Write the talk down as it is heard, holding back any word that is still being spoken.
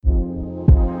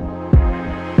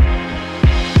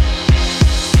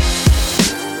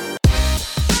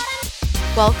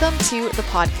Welcome to the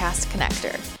Podcast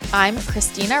Connector. I'm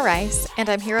Christina Rice, and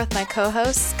I'm here with my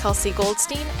co-hosts Kelsey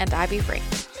Goldstein and Abby Frink.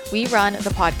 We run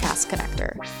the Podcast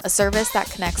Connector, a service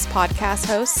that connects podcast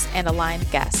hosts and aligned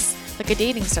guests, like a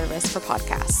dating service for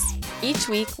podcasts. Each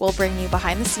week, we'll bring you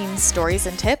behind-the-scenes stories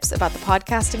and tips about the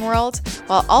podcasting world,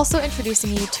 while also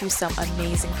introducing you to some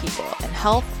amazing people in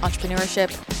health, entrepreneurship,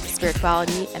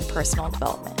 spirituality, and personal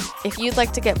development. If you'd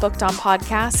like to get booked on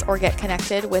podcasts or get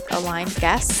connected with aligned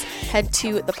guests, head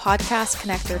to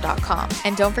thepodcastconnector.com.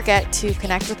 And don't forget to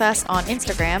connect with us on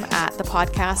Instagram at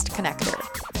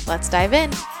thepodcastconnector. Let's dive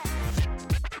in.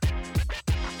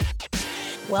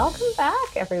 Welcome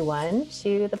back, everyone,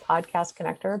 to the Podcast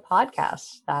Connector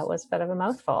podcast. That was a bit of a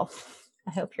mouthful.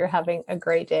 I hope you're having a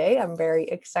great day. I'm very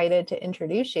excited to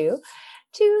introduce you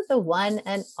to the one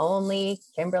and only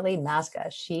Kimberly Maska.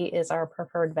 She is our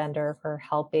preferred vendor for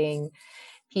helping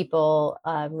people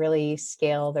really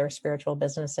scale their spiritual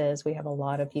businesses. We have a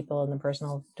lot of people in the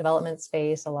personal development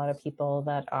space, a lot of people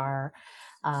that are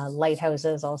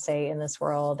lighthouses, I'll say, in this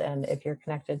world. And if you're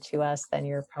connected to us, then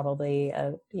you're probably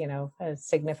a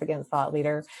significant thought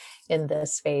leader in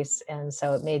this space. And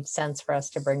so it made sense for us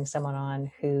to bring someone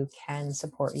on who can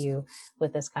support you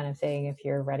with this kind of thing if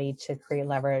you're ready to create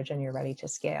leverage and you're ready to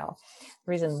scale.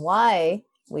 The reason why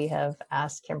we have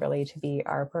asked Kimberly to be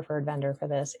our preferred vendor for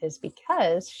this is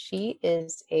because she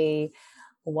is a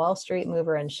Wall Street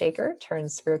mover and shaker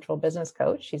turned spiritual business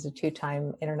coach. She's a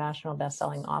 2-time international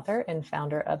best-selling author and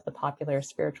founder of the popular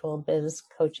Spiritual Biz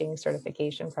Coaching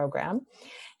Certification Program.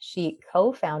 She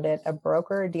co-founded a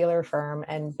broker-dealer firm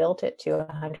and built it to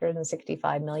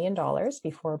 $165 million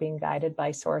before being guided by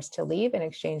Source to leave in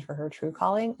exchange for her true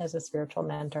calling as a spiritual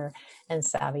mentor and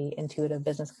savvy, intuitive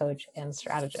business coach and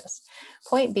strategist.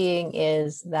 Point being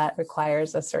is that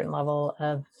requires a certain level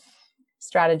of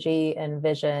strategy and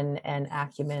vision and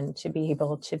acumen to be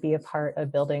able to be a part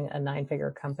of building a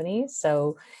 9-figure company.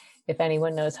 So if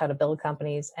anyone knows how to build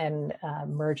companies and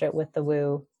merge it with the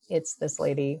woo, it's this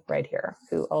lady right here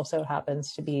who also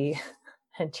happens to be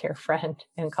a dear friend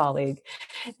and colleague.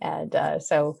 And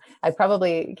so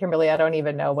Kimberly, I don't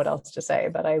even know what else to say,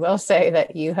 but I will say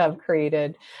that you have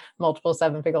created multiple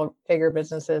 7-figure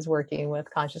businesses working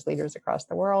with conscious leaders across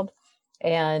the world.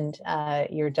 And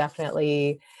you're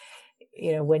definitely,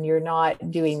 when you're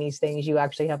not doing these things, you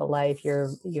actually have a life.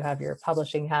 You have your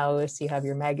publishing house, you have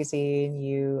your magazine,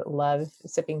 you love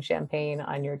sipping champagne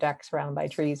on your deck surrounded by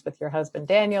trees with your husband,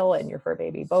 Daniel, and your fur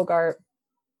baby, Bogart.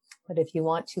 But if you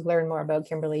want to learn more about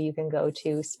Kimberly, you can go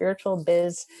to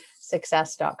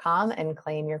spiritualbizsuccess.com and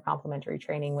claim your complimentary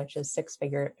training, which is 6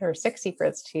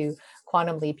 secrets to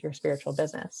quantum leap your spiritual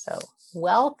business. So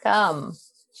welcome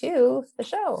to the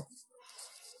show.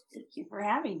 Thank you for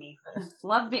having me.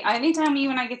 Anytime you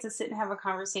and I get to sit and have a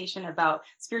conversation about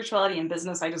spirituality and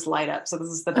business, I just light up. So this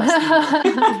is the best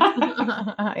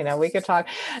thing. We could talk.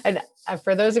 And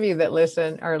for those of you that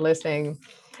are listening,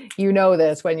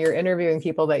 this when you're interviewing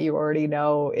people that you already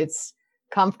know, it's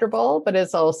comfortable, but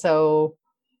it's also,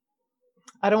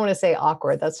 I don't want to say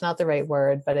awkward. That's not the right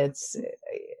word, but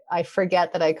I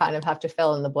forget that I kind of have to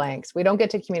fill in the blanks. We don't get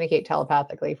to communicate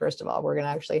telepathically, first of all. We're going to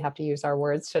actually have to use our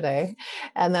words today.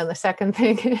 And then the second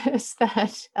thing is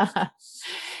that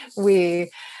we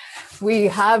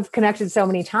have connected so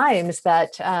many times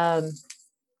that,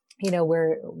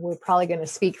 we're probably going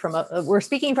to we're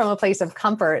speaking from a place of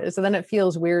comfort. So then it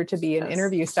feels weird to be an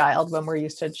interview styled when we're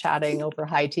used to chatting over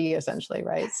high tea, essentially,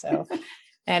 right? So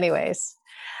anyways.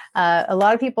 A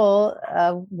lot of people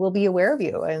will be aware of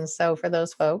you. And so for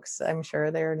those folks, I'm sure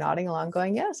they're nodding along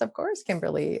going, yes, of course,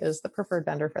 Kimberly is the preferred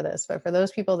vendor for this. But for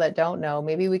those people that don't know,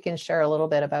 maybe we can share a little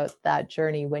bit about that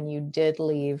journey when you did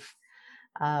leave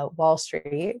Wall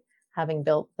Street, having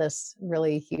built this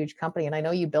really huge company. And I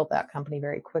know you built that company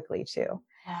very quickly too.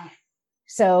 Yeah.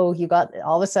 So you got,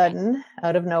 all of a sudden,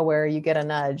 out of nowhere, you get a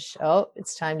nudge. Oh,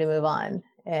 it's time to move on.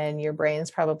 And your brain's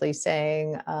probably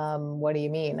saying, what do you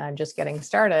mean? I'm just getting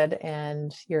started.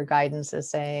 And your guidance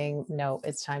is saying, no,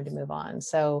 it's time to move on.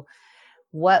 So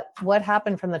what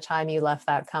happened from the time you left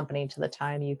that company to the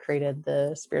time you created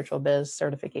the Spiritual Biz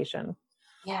certification?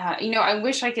 Yeah. I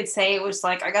wish I could say it was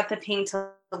like I got the ping to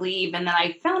leave and then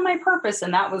I found my purpose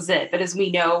and that was it. But as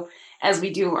we know, as we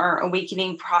do our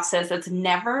awakening process, it's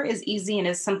never as easy and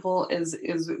as simple as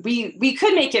we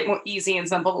could make it more easy and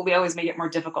simple, but we always make it more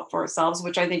difficult for ourselves,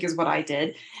 which I think is what I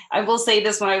did. I will say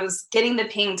this, when I was getting the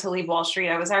ping to leave Wall Street,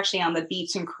 I was actually on the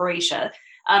beach in Croatia.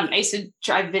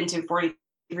 I've been to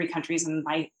 43 countries, and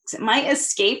my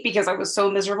escape, because I was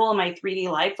so miserable in my 3D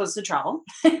life, was to travel.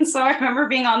 And so I remember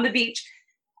being on the beach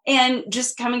and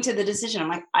just coming to the decision. I'm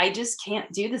like, I just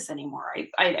can't do this anymore.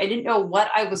 I didn't know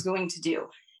what I was going to do.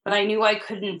 but I knew I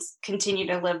couldn't continue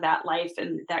to live that life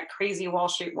in that crazy Wall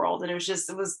Street world. And it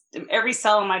was every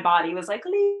cell in my body was like,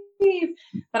 leave.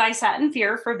 But I sat in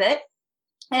fear for a bit.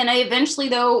 And I eventually,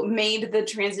 though, made the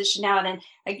transition out. And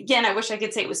again, I wish I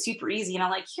could say it was super easy. And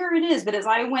I'm like, here it is. But as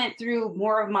I went through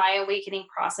more of my awakening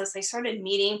process, I started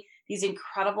meeting these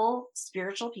incredible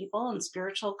spiritual people and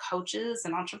spiritual coaches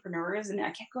and entrepreneurs. And I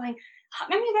kept going, how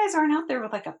many of you guys aren't out there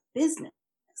with like a business?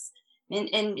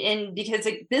 And because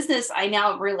like business, I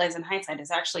now realize in hindsight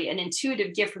is actually an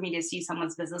intuitive gift for me to see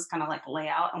someone's business kind of like lay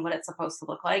out and what it's supposed to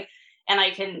look like. And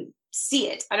I can see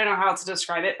it. I don't know how to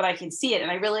describe it, but I can see it.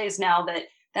 And I realize now that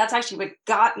that's actually what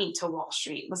got me to Wall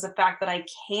Street, was the fact that I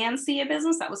can see a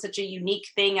business. That was such a unique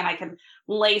thing. And I could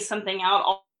lay something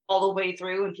out all the way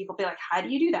through, and people be like, how do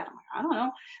you do that? I'm like, I don't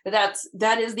know. But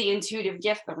that is the intuitive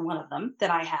gift, or one of them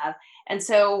that I have. And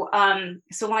so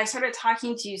when I started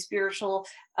talking to spiritual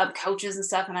coaches and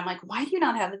stuff, and I'm like, why do you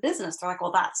not have a business? They're like,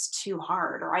 well, that's too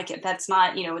hard, or that's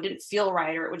not, it didn't feel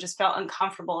right, or it just felt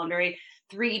uncomfortable and very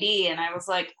 3D. And I was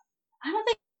like, I don't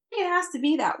think it has to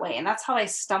be that way. And that's how I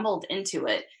stumbled into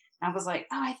it. I was like,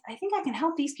 oh, I think I can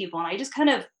help these people. And I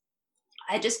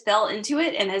just fell into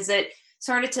it. And as it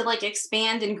started to like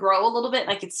expand and grow a little bit,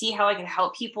 I could see how I could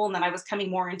help people. And then I was coming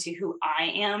more into who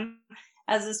I am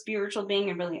as a spiritual being,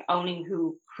 and really owning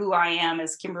who I am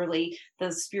as Kimberly,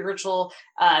 the spiritual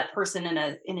person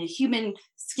in a human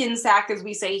skin sack, as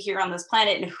we say here on this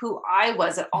planet, and who I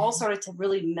was. It all started to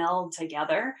really meld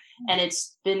together, and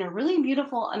it's been a really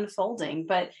beautiful unfolding.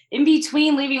 But in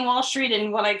between leaving Wall Street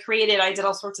and what I created, I did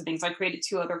all sorts of things. I created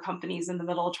 2 other companies in the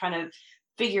middle, trying to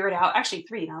figure it out. Actually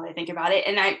 3 now that I think about it.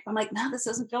 And I'm like, no, this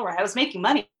doesn't feel right. I was making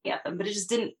money at them, but it just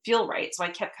didn't feel right. So I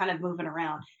kept kind of moving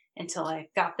around until I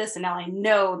got this. And now I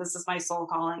know this is my soul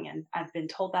calling. And I've been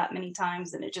told that many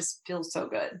times, and it just feels so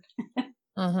good.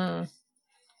 Mm-hmm.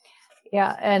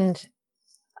 Yeah. And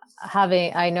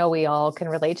I know we all can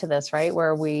relate to this, right?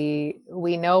 Where we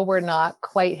know we're not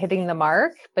quite hitting the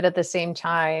mark, but at the same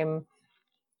time,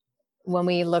 when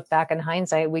we look back in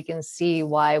hindsight, we can see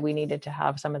why we needed to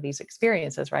have some of these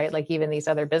experiences, right? Like even these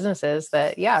other businesses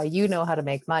that, yeah, know how to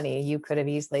make money. You could have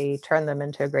easily turned them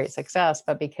into a great success,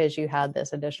 but because you had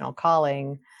this additional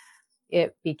calling,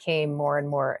 it became more and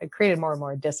more, it created more and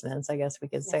more dissonance, I guess we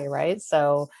could say, right?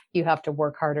 So you have to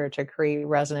work harder to create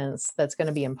resonance that's going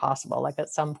to be impossible. Like at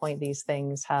some point, these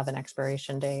things have an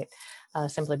expiration date,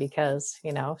 simply because,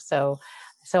 so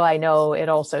I know it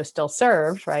also still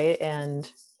served, right?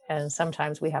 And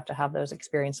sometimes we have to have those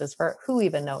experiences for who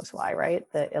even knows why, right?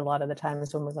 That a lot of the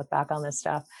times when we look back on this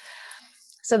stuff.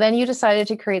 So then you decided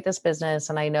to create this business.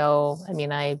 And I know,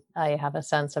 I have a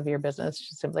sense of your business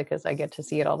just simply because I get to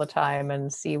see it all the time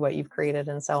and see what you've created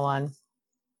and so on.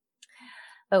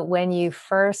 But when you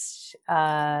first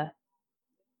started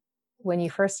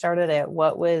it,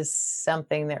 what was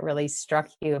something that really struck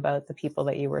you about the people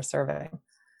that you were serving?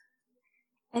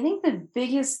 I think the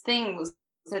biggest thing was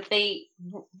that they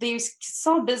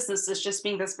saw business as just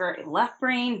being this very left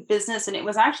brain business. And it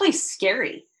was actually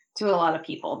scary to a lot of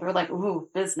people. They're like, ooh,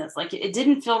 business. Like it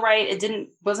didn't feel right.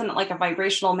 Wasn't like a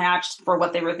vibrational match for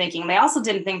what they were thinking. They also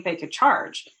didn't think they could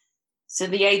charge. So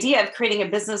the idea of creating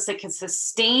a business that could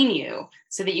sustain you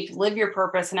so that you could live your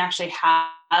purpose and actually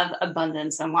have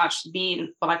abundance and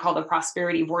be what I call the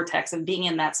prosperity vortex of being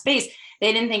in that space,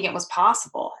 they didn't think it was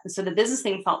possible. And so the business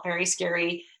thing felt very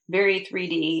scary, very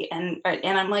 3D. And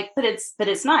I'm like, but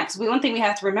it's not. Because one thing we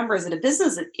have to remember is that a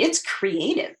business, it's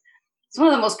creative. It's one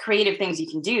of the most creative things you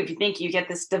can do. If you think you get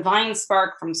this divine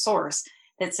spark from source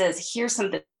that says, here's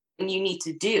something you need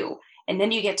to do. And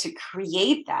then you get to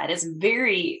create that. It's a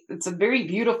very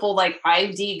beautiful, like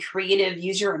 5D creative,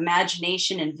 use your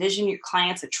imagination, envision your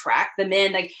clients, attract them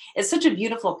in. Like it's such a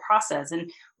beautiful process.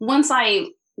 And once I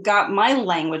got my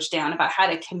language down about how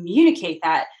to communicate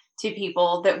that to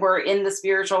people that were in the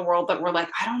spiritual world that were like,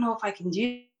 I don't know if I can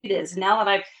do this. And now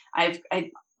that I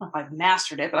don't know if I've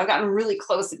mastered it, but I've gotten really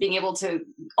close to being able to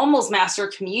almost master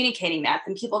communicating that.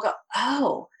 Then people go,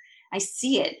 oh, I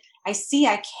see it. I see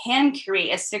I can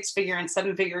create a 6-figure and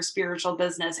 7-figure spiritual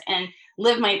business and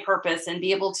live my purpose and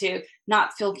be able to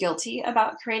not feel guilty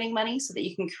about creating money so that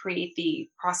you can create the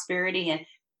prosperity and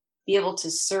be able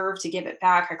to serve to give it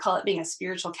back. I call it being a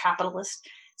spiritual capitalist.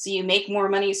 So you make more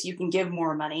money so you can give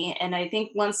more money. And I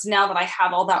think now that I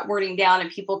have all that wording down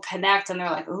and people connect and they're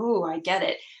like, ooh, I get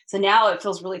it. So now it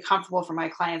feels really comfortable for my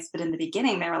clients. But in the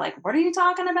beginning, they were like, what are you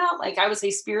talking about? Like I would say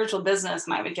spiritual business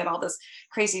and I would get all this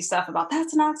crazy stuff about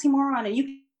that's an oxymoron and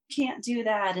you can't do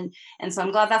that. And so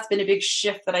I'm glad that's been a big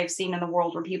shift that I've seen in the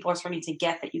world where people are starting to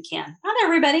get that you can.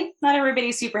 Not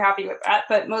everybody's super happy with that,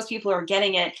 but most people are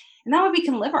getting it. And that way we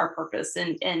can live our purpose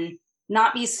and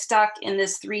not be stuck in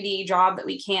this 3D job that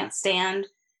we can't stand.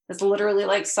 It's literally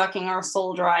like sucking our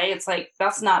soul dry. It's like,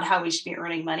 that's not how we should be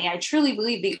earning money. I truly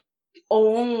believe the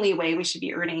only way we should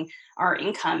be earning our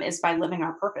income is by living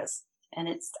our purpose. And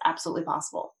it's absolutely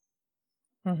possible.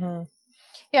 Mm-hmm.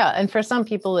 Yeah. And for some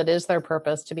people, it is their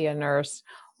purpose to be a nurse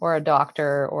or a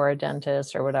doctor or a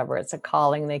dentist or whatever. It's a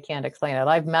calling. They can't explain it.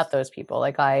 I've met those people.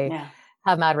 Like I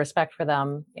have mad respect for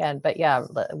them. But yeah,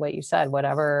 what you said,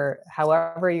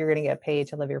 however you're going to get paid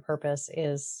to live your purpose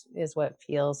is what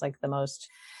feels like the most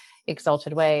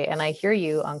exalted way. And I hear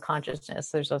you on consciousness.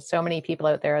 There's so many people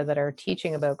out there that are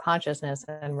teaching about consciousness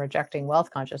and rejecting wealth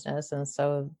consciousness. And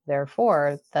so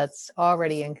therefore that's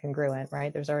already incongruent,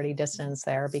 right? There's already dissonance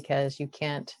there, because you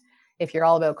can't, if you're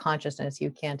all about consciousness, you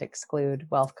can't exclude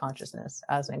wealth consciousness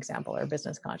as an example, or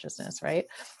business consciousness, right?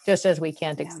 Just as we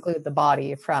can't exclude the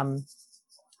body from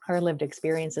our lived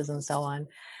experiences and so on.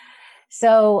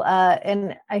 So,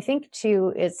 and I think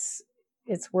too, it's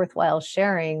worthwhile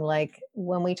sharing, like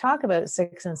when we talk about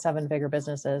 6 and 7 figure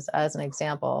businesses as an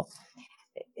example,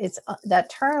 it's that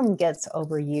term gets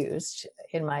overused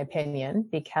in my opinion,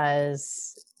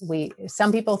 because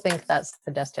some people think that's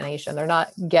the destination. They're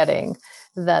not getting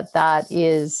that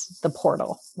is the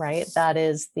portal, right? That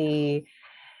is the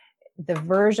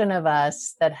version of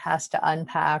us that has to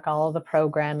unpack all of the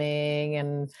programming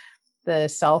and the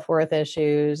self-worth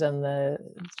issues and the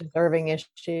deserving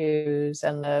issues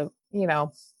and the,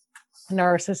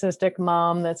 narcissistic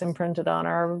mom that's imprinted on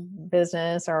our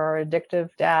business, or our addictive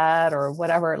dad, or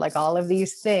whatever, like all of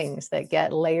these things that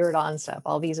get layered on stuff,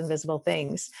 all these invisible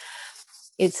things.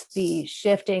 It's the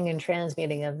shifting and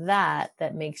transmuting of that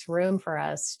makes room for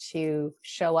us to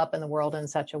show up in the world in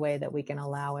such a way that we can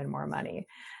allow in more money.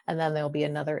 And then there'll be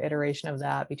another iteration of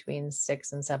that between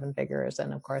 6 and 7 figures.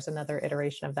 And of course, another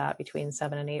iteration of that between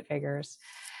 7 and 8 figures.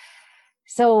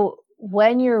 So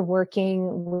when you're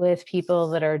working with people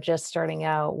that are just starting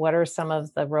out, what are some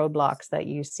of the roadblocks that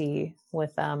you see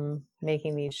with them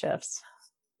making these shifts?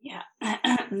 Yeah,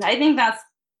 I think that's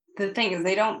the thing, is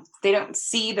they don't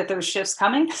see that there's shifts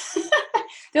coming.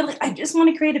 They're like, I just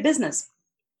want to create a business.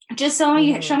 Just show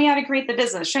me how to create the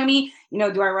business. Show me,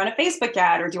 do I run a Facebook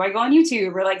ad, or do I go on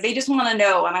YouTube? Or like, they just want to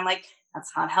know. And I'm like,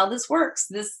 that's not how this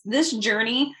works. This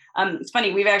journey. It's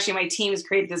funny. My team has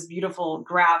created this beautiful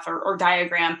graph or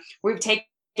diagram. We've taken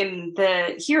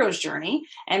the hero's journey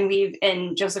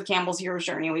and Joseph Campbell's hero's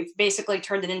journey. We've basically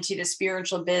turned it into the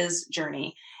spiritual biz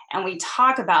journey. And we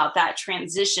talk about that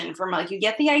transition from, like, you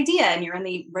get the idea and you're in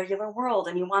the regular world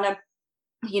and you want to,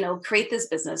 create this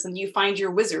business, and you find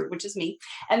your wizard, which is me.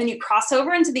 And then you cross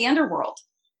over into the underworld,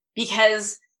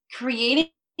 because creating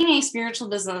a spiritual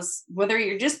business, whether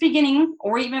you're just beginning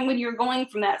or even when you're going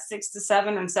from that 6 to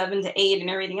 7 and 7 to 8 and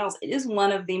everything else, it is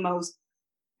one of the most,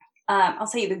 I'll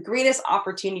say, the greatest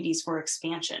opportunities for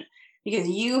expansion, because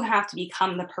you have to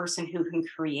become the person who can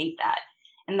create that.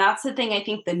 And that's the thing I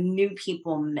think the new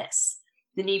people miss.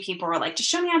 The new people are like, just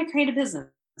show me how to create a business.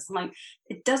 I'm like,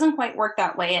 it doesn't quite work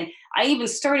that way. And I even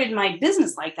started my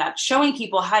business like that, showing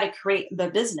people how to create the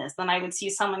business. Then I would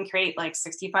see someone create like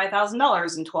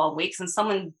 $65,000 in 12 weeks and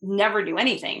someone never do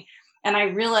anything. And I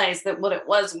realized that what it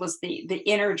was the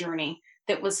inner journey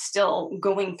that was still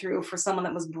going through for someone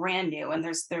that was brand new. And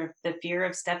there's the fear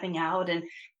of stepping out, and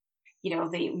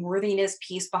the worthiness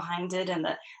piece behind it, and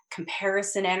the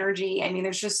comparison energy. I mean,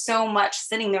 there's just so much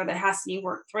sitting there that has to be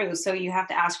worked through. So you have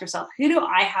to ask yourself, who do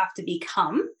I have to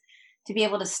become to be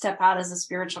able to step out as a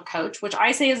spiritual coach, which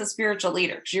I say is a spiritual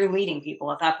leader, because you're leading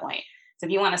people at that point. So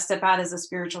if you want to step out as a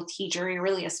spiritual teacher, you're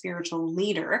really a spiritual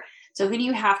leader. So who do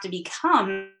you have to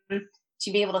become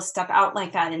to be able to step out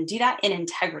like that and do that in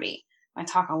integrity? I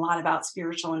talk a lot about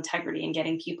spiritual integrity and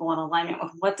getting people in alignment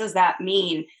with what does that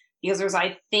mean? Because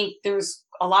I think there's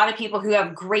a lot of people who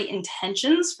have great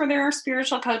intentions for their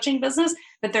spiritual coaching business,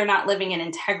 but they're not living in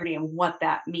integrity and what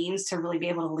that means to really be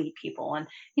able to lead people. And,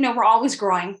 we're always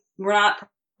growing. We're not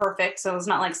perfect. So it's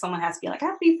not like someone has to be like, I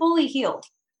have to be fully healed.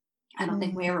 I don't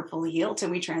think we ever fully heal till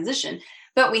we transition,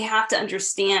 but we have to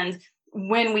understand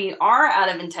when we are out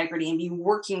of integrity and be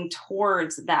working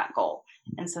towards that goal.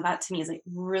 And so that to me is a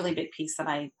really big piece that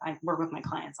I work with my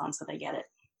clients on, so they get it.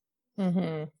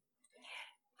 Mm-hmm.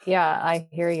 Yeah, I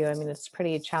hear you. I mean, it's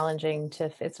pretty challenging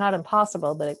it's not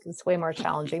impossible, but it's way more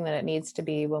challenging than it needs to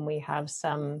be when we have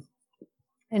some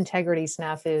integrity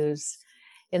snafus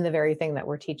in the very thing that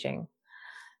we're teaching.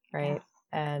 Right.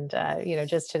 Yeah. And,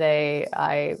 just today,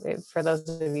 for those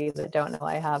of you that don't know,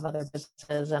 I have other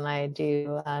businesses and I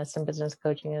do some business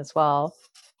coaching as well.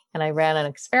 And I ran an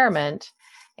experiment,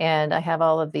 and I have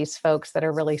all of these folks that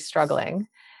are really struggling,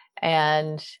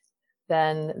 and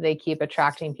then they keep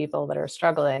attracting people that are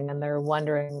struggling, and they're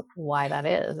wondering why that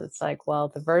is. It's like, well,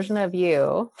 the version of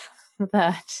you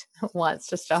that wants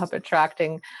to stop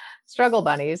attracting struggle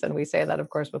bunnies, and we say that, of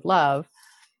course, with love,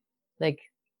 like,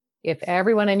 if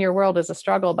everyone in your world is a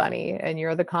struggle bunny and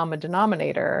you're the common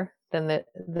denominator, then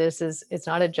it's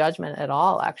not a judgment at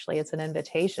all. Actually, it's an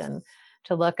invitation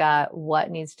to look at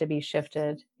what needs to be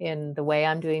shifted in the way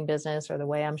I'm doing business or the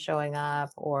way I'm showing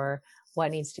up, or what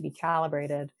needs to be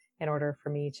calibrated in order for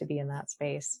me to be in that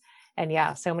space. And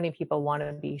yeah, so many people want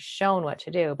to be shown what to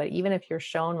do, but even if you're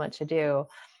shown what to do,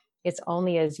 it's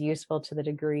only as useful to the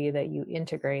degree that you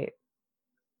integrate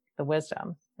the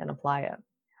wisdom and apply it.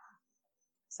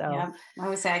 So yeah, I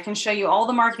would say I can show you all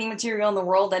the marketing material in the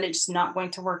world, and it's just not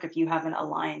going to work if you haven't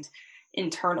aligned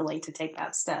internally to take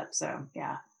that step. So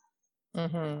yeah.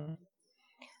 Mm-hmm.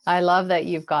 I love that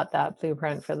you've got that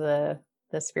blueprint for the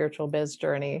spiritual biz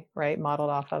journey, right? Modeled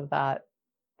off of that,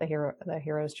 the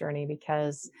hero's journey,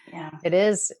 because it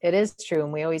is true.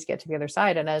 And we always get to the other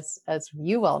side. And as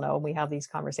you well know, we have these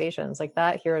conversations, like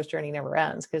that hero's journey never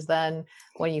ends. Because then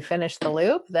when you finish the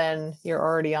loop, then you're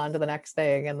already on to the next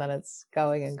thing. And then it's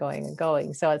going and going and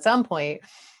going. So at some point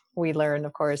we learn,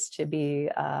 of course, to be,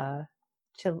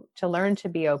 to learn to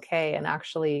be okay and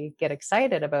actually get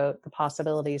excited about the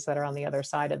possibilities that are on the other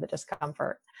side of the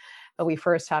discomfort. But we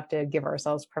first have to give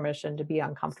ourselves permission to be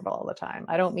uncomfortable all the time.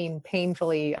 I don't mean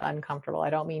painfully uncomfortable. I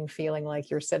don't mean feeling like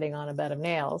you're sitting on a bed of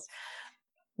nails,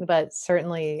 but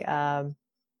certainly, it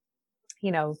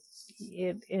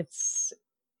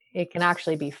can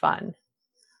actually be fun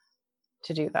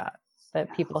to do that.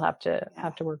 That people have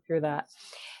to work through that.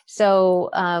 So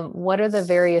what are the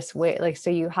various ways, like,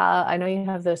 so I know you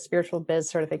have the spiritual biz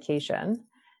certification.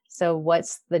 So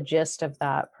what's the gist of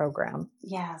that program?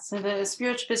 Yeah. So the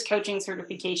spiritual biz coaching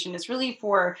certification is really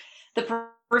for the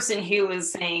person who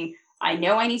is saying, I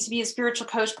know I need to be a spiritual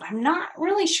coach, but I'm not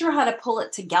really sure how to pull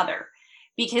it together.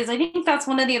 Because I think that's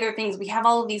one of the other things. We have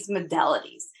all of these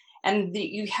modalities, and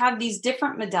you have these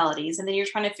different modalities, and then you're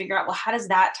trying to figure out, well, how does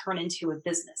that turn into a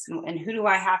business? And who do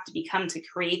I have to become to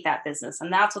create that business?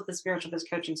 And that's what the spiritual biz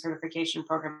coaching certification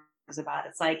program is about.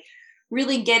 It's like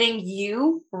really getting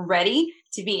you ready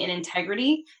to be in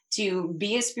integrity, to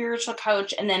be a spiritual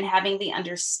coach, and then having the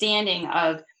understanding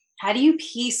of how do you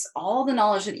piece all the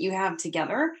knowledge that you have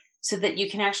together so that you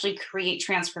can actually create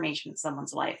transformation in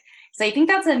someone's life. So I think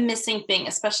that's a missing thing,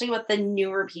 especially with the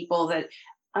newer people that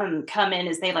come in,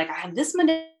 is they like, I have this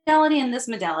modality and this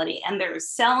modality, and they're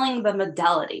selling the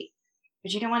modality.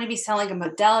 But you don't want to be selling a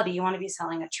modality. You want to be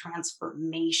selling a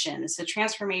transformation. It's a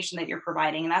transformation that you're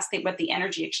providing. And that's what the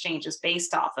energy exchange is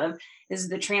based off of, is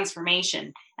the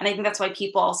transformation. And I think that's why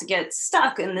people also get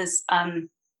stuck in this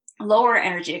lower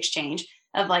energy exchange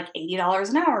of like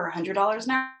 $80 an hour, $100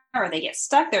 an hour. They get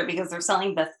stuck there because they're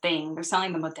selling the thing. They're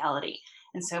selling the modality.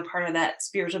 And so part of that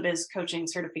spiritual biz coaching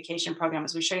certification program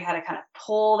is we show you how to kind of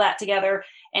pull that together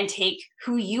and take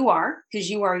who you are, because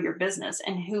you are your business,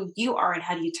 and who you are, and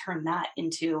how do you turn that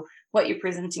into what you're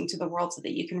presenting to the world so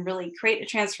that you can really create a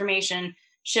transformation,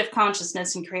 shift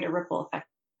consciousness, and create a ripple effect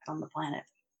on the planet.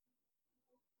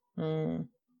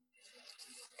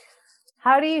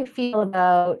 How do you feel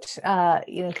about,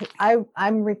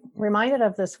 I'm reminded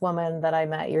of this woman that I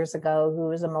met years ago who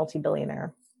was a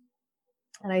multi-billionaire.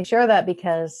 And I share that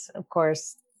because, of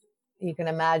course, you can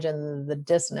imagine the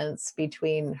dissonance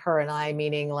between her and I,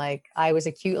 meaning like I was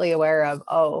acutely aware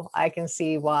of, I can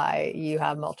see why you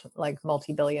have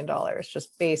multi-billion dollars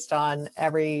just based on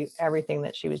everything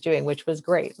that she was doing, which was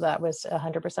great. That was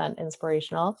 100%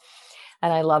 inspirational.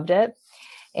 And I loved it.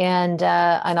 And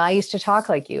I used to talk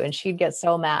like you, and she'd get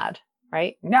so mad.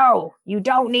 Right? No, you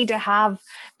don't need to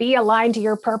be aligned to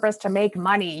your purpose to make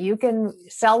money. You can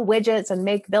sell widgets and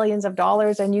make billions of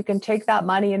dollars, and you can take that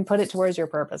money and put it towards your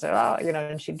purpose.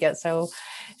 And she'd get so,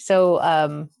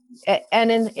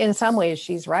 and in some ways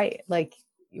she's right. Like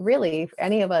really,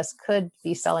 any of us could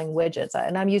be selling widgets,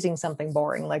 and I'm using something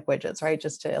boring like widgets, right?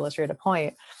 Just to illustrate a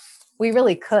point. We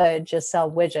really could just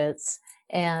sell widgets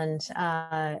and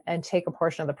take a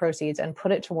portion of the proceeds and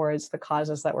put it towards the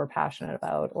causes that we're passionate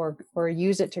about, or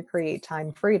use it to create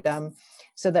time freedom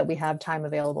so that we have time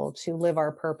available to live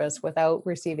our purpose without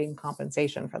receiving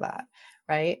compensation for that,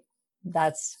 right?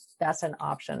 That's an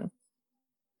option.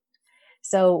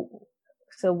 So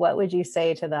what would you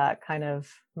say to that kind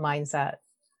of mindset?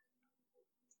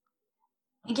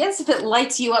 I guess if it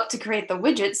lights you up to create the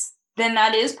widgets, then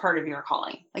that is part of your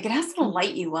calling. Like it has to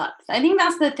light you up. I think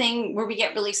that's the thing where we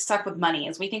get really stuck with money,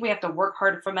 is we think we have to work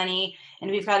hard for money, and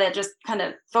we've got to just kind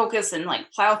of focus and like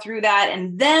plow through that,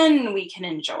 and then we can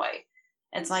enjoy.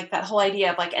 It's like that whole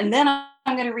idea of like, and then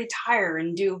I'm going to retire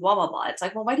and do blah, blah, blah. It's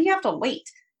like, well, why do you have to wait?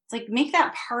 It's like, make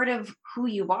that part of who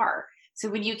you are. So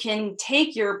when you can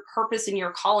take your purpose and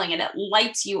your calling and it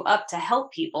lights you up to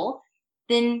help people,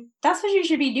 then that's what you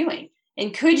should be doing.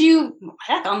 And could you,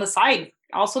 heck, on the side,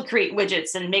 also create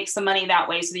widgets and make some money that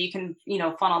way so that you can,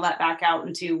 funnel that back out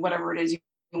into whatever it is you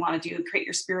want to do, create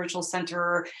your spiritual center,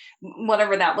 or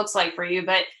whatever that looks like for you.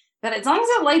 But as long as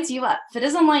it lights you up, if it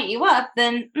doesn't light you up,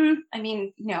 then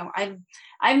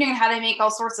I've known how to make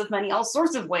all sorts of money, all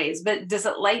sorts of ways, but does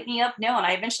it light me up? No. And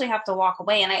I eventually have to walk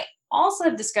away. And I also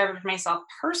have discovered for myself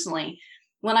personally,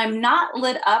 when I'm not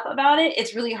lit up about it,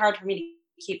 it's really hard for me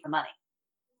to keep the money.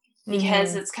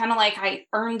 Because it's kind of like I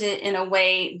earned it in a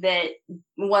way that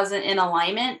wasn't in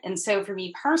alignment. And so for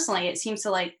me personally, it seems to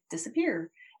like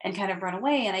disappear and kind of run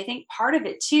away. And I think part of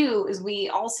it too is we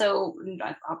also,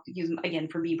 I'll use again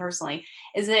for me personally,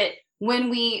 is that when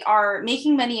we are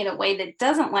making money in a way that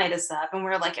doesn't light us up and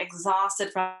we're like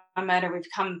exhausted from it, or we've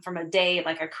come from a day,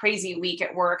 like a crazy week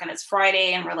at work and it's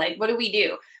Friday and we're like, what do?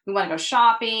 We want to go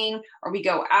shopping, or we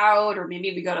go out, or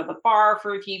maybe we go to the bar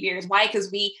for a few beers. Why?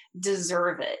 Because we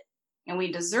deserve it. And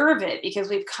we deserve it because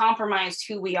we've compromised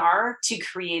who we are to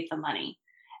create the money.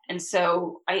 And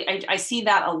so I see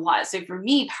that a lot. So for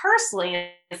me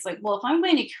personally, it's like, well, if I'm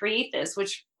going to create this,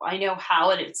 which I know how,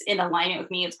 and it's in alignment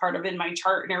with me, it's part of in my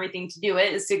chart and everything to do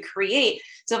it, is to create.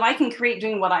 So if I can create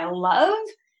doing what I love,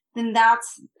 then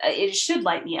it should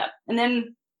light me up. And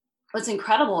then what's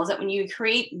incredible is that when you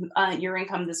create your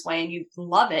income this way and you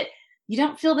love it, you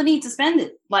don't feel the need to spend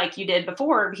it like you did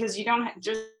before, because you don't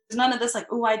just none of this like,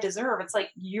 oh, I deserve. It's like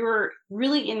you're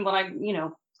really in what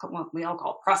we all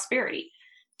call prosperity,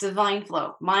 divine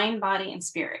flow, mind, body, and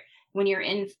spirit. When you're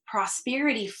in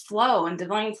prosperity flow and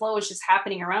divine flow is just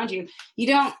happening around you, you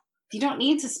don't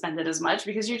need to spend it as much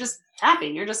because you're just happy.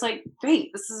 You're just like,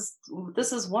 great,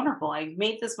 this is wonderful. I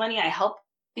made this money. I help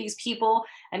these people.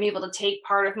 I'm able to take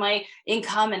part of my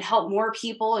income and help more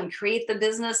people and create the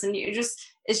business. And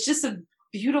it's just a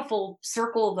beautiful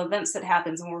circle of events that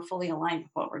happens when we're fully aligned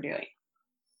with what we're doing.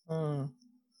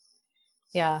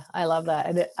 Yeah, I love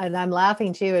that. And I'm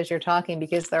laughing too, as you're talking,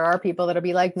 because there are people that'll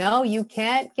be like, no, you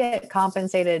can't get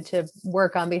compensated to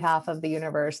work on behalf of the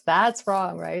universe. That's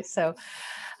wrong. Right. So,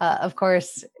 of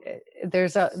course,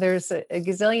 there's a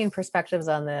gazillion perspectives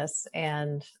on this,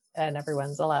 and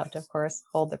everyone's allowed to, of course,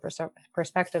 hold the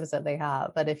perspectives that they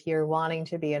have. But if you're wanting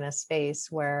to be in a space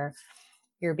where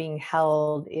you're being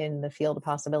held in the field of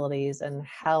possibilities and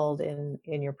held in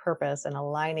your purpose and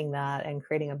aligning that and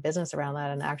creating a business around that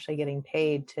and actually getting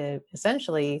paid to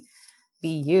essentially be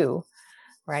you,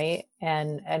 right?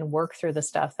 And work through the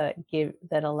stuff that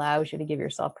allows you to give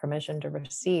yourself permission to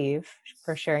receive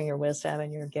for sharing your wisdom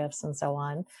and your gifts and so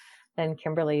on, then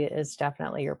Kimberly is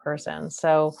definitely your person.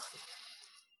 So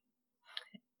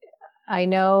I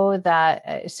know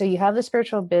that, so you have the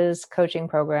spiritual biz coaching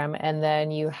program, and then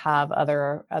you have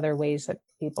other ways that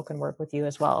people can work with you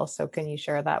as well. So can you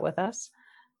share that with us?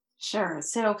 Sure.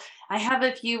 So I have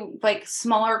a few like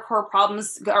smaller core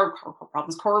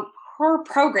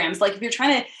programs. Like if you're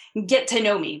trying to get to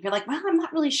know me, if you're like, well, I'm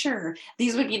not really sure,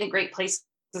 these would be the great places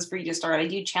for you to start. I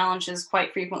do challenges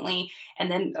quite frequently.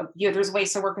 And then there's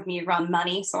ways to work with me around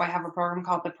money. So I have a program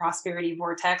called the Prosperity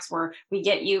Vortex, where we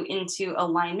get you into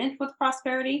alignment with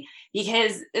prosperity,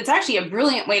 because it's actually a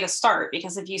brilliant way to start.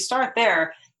 Because if you start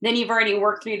there, then you've already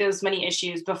worked through those many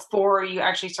issues before you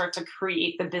actually start to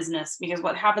create the business. Because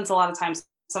what happens a lot of times,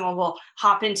 someone will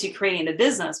hop into creating the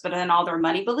business, but then all their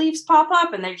money beliefs pop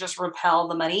up and they just repel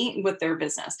the money with their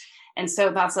business. And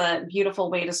so that's a beautiful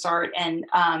way to start. And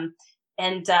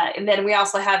then we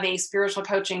also have a spiritual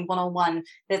coaching 101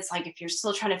 that's like, if you're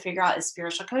still trying to figure out is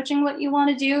spiritual coaching what you want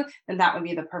to do, then that would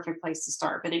be the perfect place to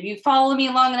start. But if you follow me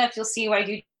long enough, you'll see I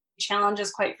do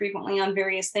challenges quite frequently on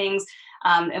various things.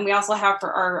 And we also have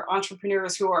for our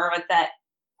entrepreneurs who are at that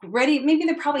ready, maybe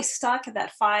they're probably stuck at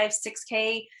that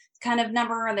 5-6K kind of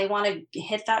number, and they want to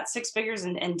hit that 6 figures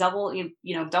and double,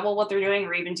 double what they're doing,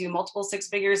 or even do multiple 6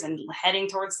 figures and heading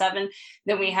towards 7.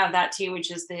 Then we have that too, which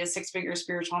is the 6-figure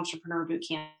spiritual entrepreneur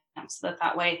bootcamp. So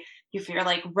that way, if you're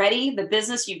like ready, the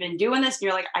business, you've been doing this, and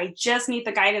you're like, I just need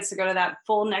the guidance to go to that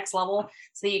full next level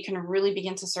so that you can really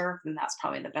begin to serve, then that's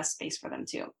probably the best space for them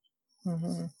too.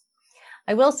 Mm-hmm.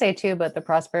 I will say too, but the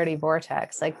Prosperity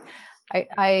Vortex, like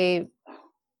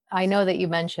I know that you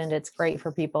mentioned it's great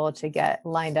for people to get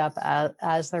lined up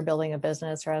as they're building a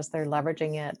business or as they're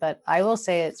leveraging it. But I will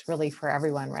say it's really for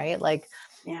everyone, right? Like,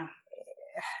 yeah,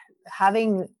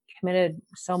 having committed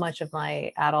so much of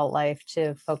my adult life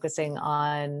to focusing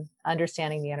on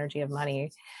understanding the energy of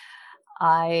money,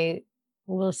 I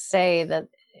will say that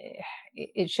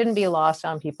it shouldn't be lost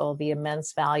on people the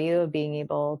immense value of being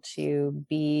able to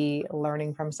be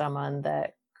learning from someone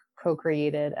that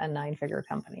co-created a 9-figure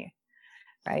company,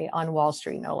 right? On Wall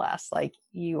Street, no less. Like,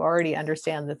 you already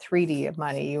understand the 3D of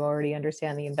money, you already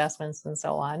understand the investments and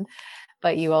so on,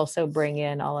 but you also bring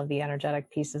in all of the energetic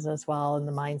pieces as well, and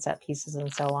the mindset pieces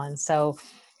and so on. So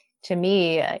to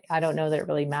me, I don't know that it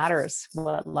really matters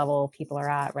what level people are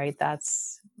at, right?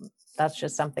 That's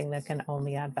just something that can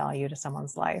only add value to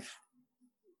someone's life.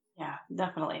 Yeah,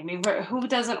 definitely. I mean, who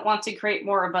doesn't want to create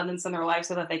more abundance in their life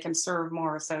so that they can serve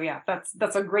more? So yeah,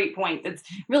 that's a great point. It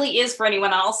really is for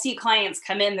anyone. I'll see clients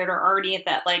come in that are already at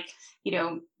that, like,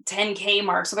 10K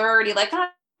mark. So they're already like,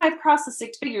 I've crossed the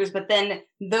 6 figures, but then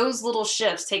those little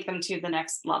shifts take them to the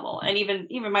next level. And even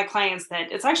my clients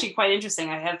that, it's actually quite interesting.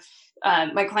 I have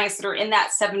my clients that are in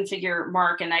that 7-figure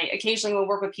mark, and I occasionally will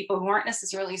work with people who aren't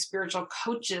necessarily spiritual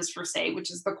coaches per se, which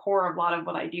is the core of a lot of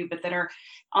what I do, but that are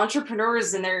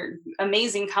entrepreneurs and they're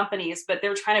amazing companies, but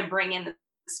they're trying to bring in the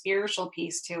spiritual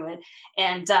piece to it.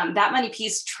 And that money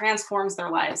piece transforms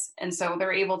their lives. And so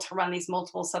they're able to run these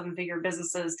multiple 7-figure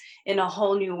businesses in a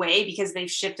whole new way because they've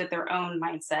shifted their own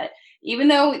mindset. Even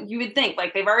though you would think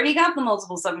like they've already got the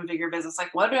multiple 7-figure business,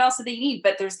 like what else do they need?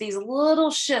 But there's these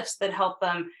little shifts that help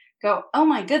them go, oh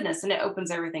my goodness, and it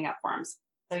opens everything up for them.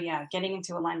 So yeah, getting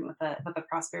into alignment with the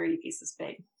prosperity piece is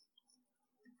big.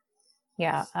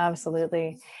 Yeah,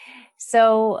 absolutely.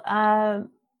 So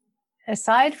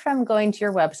aside from going to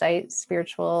your website,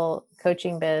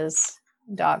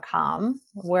 spiritualcoachingbiz.com,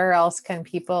 where else can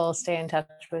people stay in touch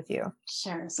with you?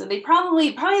 Sure. So they probably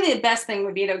the best thing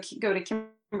would be to go to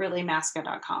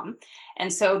KimberlyMaska.com. And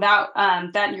so that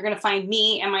you're going to find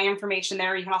me and my information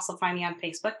there. You can also find me on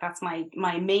Facebook. That's my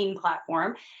main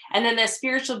platform. And then the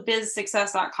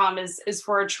spiritualbizsuccess.com is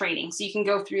for a training. So you can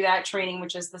go through that training,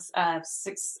 which is the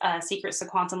 6 secrets to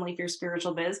quantum leap your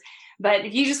spiritual biz. But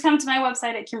if you just come to my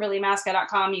website at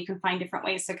KimberlyMaska.com, you can find different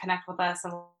ways to connect with us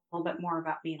and a little bit more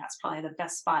about me. And that's probably the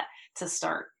best spot to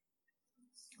start.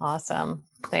 Awesome.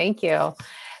 Thank you.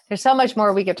 There's so much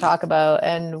more we could talk about,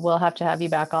 and we'll have to have you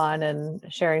back on and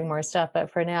sharing more stuff. But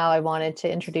for now, I wanted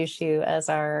to introduce you as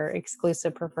our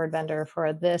exclusive preferred vendor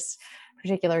for this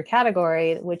particular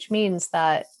category, which means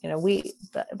that,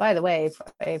 by the way,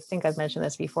 I think I've mentioned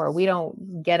this before, we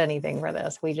don't get anything for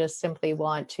this. We just simply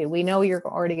we know you're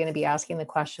already going to be asking the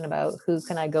question about who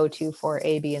can I go to for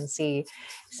A, B, and C.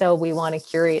 So we want to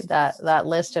curate that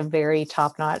list of very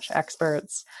top-notch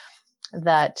experts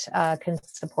that can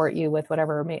support you with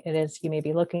whatever it is you may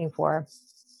be looking for.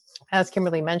 As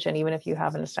Kimberly mentioned, even if you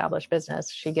have an established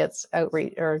business, you get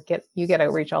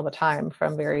outreach all the time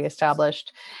from very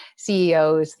established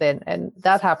CEOs. And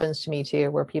that happens to me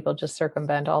too, where people just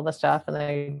circumvent all the stuff and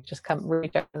they just come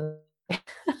reach out and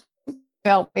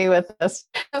help me with this.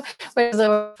 Which is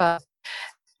fun.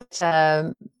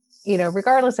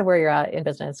 Regardless of where you're at in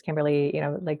business, Kimberly,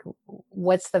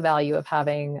 what's the value of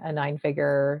having a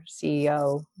 9-figure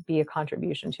CEO be a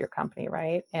contribution to your company,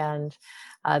 right? And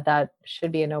that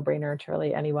should be a no-brainer to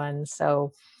really anyone.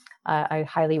 So I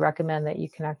highly recommend that you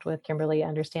connect with Kimberly,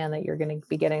 understand that you're going to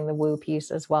be getting the woo piece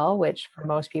as well, which for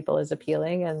most people is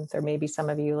appealing. And there may be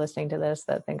some of you listening to this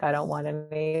that think, I don't want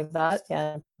any of that.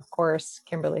 And of course,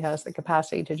 Kimberly has the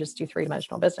capacity to just do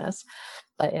 3-dimensional business.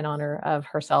 But in honor of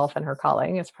herself and her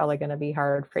calling, it's probably going to be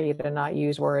hard for you to not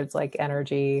use words like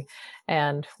energy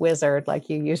and wizard like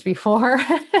you used before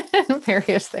and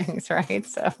various things, right?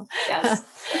 So yes.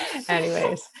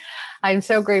 Anyways, I'm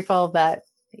so grateful that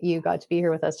you got to be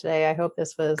here with us today. I hope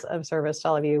this was of service to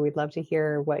all of you. We'd love to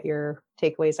hear what your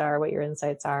takeaways are, what your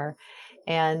insights are.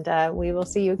 And we will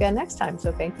see you again next time.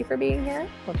 So thank you for being here.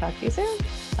 We'll talk to you soon.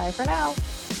 Bye for now.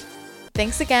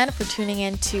 Thanks again for tuning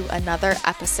in to another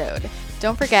episode.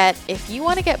 Don't forget, if you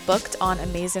want to get booked on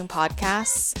amazing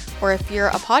podcasts, or if you're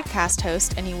a podcast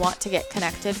host and you want to get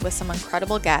connected with some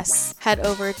incredible guests, head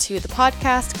over to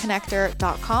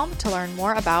thepodcastconnector.com to learn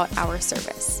more about our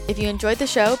service. If you enjoyed the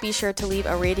show, be sure to leave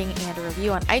a rating and a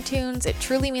review on iTunes. It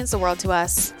truly means the world to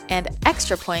us. And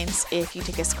extra points if you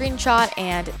take a screenshot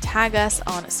and tag us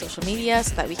on social media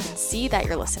so that we can see that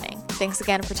you're listening. Thanks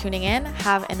again for tuning in.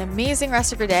 Have an amazing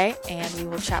rest of your day, and we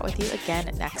will chat with you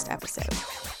again next episode.